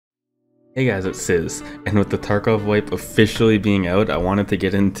Hey guys, it's Sizz, and with the Tarkov wipe officially being out, I wanted to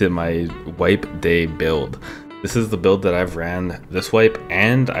get into my wipe day build. This is the build that I've ran this wipe,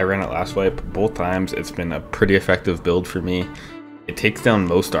 and I ran it last wipe. Both times it's been a pretty effective build for me. It takes down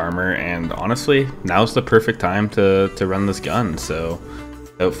most armor, and honestly, now's the perfect time to run this gun. So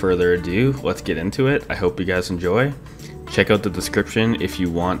without further ado, let's get into it. I hope you guys enjoy. Check out the description if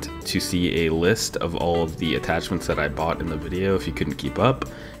you want to see a list of all of the attachments that I bought in the video if you couldn't keep up.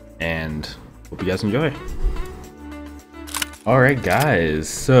 And hope you guys enjoy. Alright guys,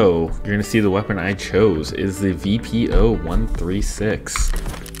 so you're gonna see the weapon I chose is the Vepr-KM.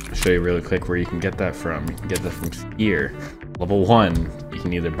 I'll show you really quick where you can get that from. You can get that from here. Level 1, you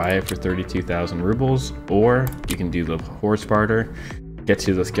can either buy it for 32,000 rubles, or you can do the horse barter, get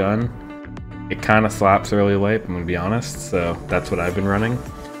you this gun. It kind of slaps early wipe, I'm gonna be honest, so that's what I've been running.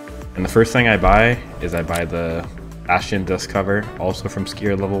 And the first thing I buy is I buy the Bastion dust cover, also from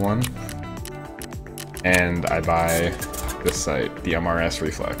skier level 1, and I buy this sight, the MRS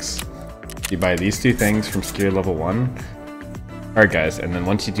reflex. You buy these two things from skier level 1. Alright guys, and then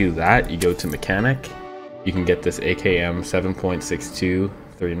once you do that, you go to mechanic. You can get this AKM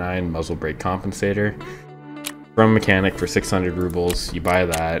 7.6239 muzzle brake compensator from mechanic for 600 rubles. You buy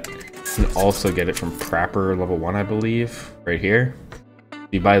that. You can also get it from Prapor level 1, I believe, right here.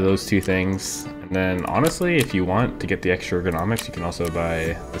 You buy those two things, and then honestly, if you want to get the extra ergonomics, you can also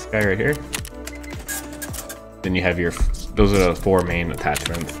buy this guy right here. Then you have your, those are the 4 main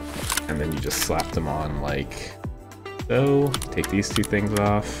attachments, and then you just slap them on like so. Take these two things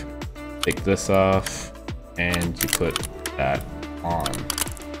off, take this off, and you put that on.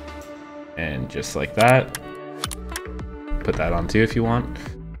 And just like that, put that on too if you want.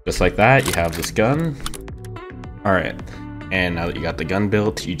 Just like that, you have this gun. Alright. And now that you got the gun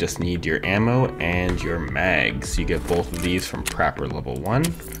built, you just need your ammo and your mags. You get both of these from Prapor level 1.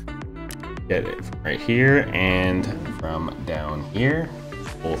 Get it from right here and from down here.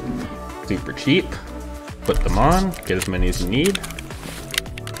 Both super cheap. Put them on, get as many as you need.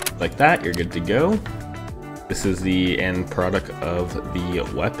 Like that, you're good to go. This is the end product of the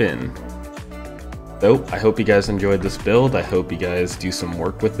weapon. So, I hope you guys enjoyed this build. I hope you guys do some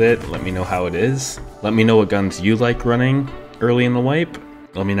work with it. Let me know how it is. Let me know what guns you like running early in the wipe.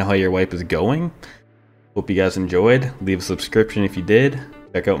 Let me know how your wipe is going. Hope you guys enjoyed. Leave a subscription if you did.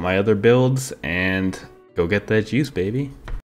 Check out my other builds and go get that juice, baby.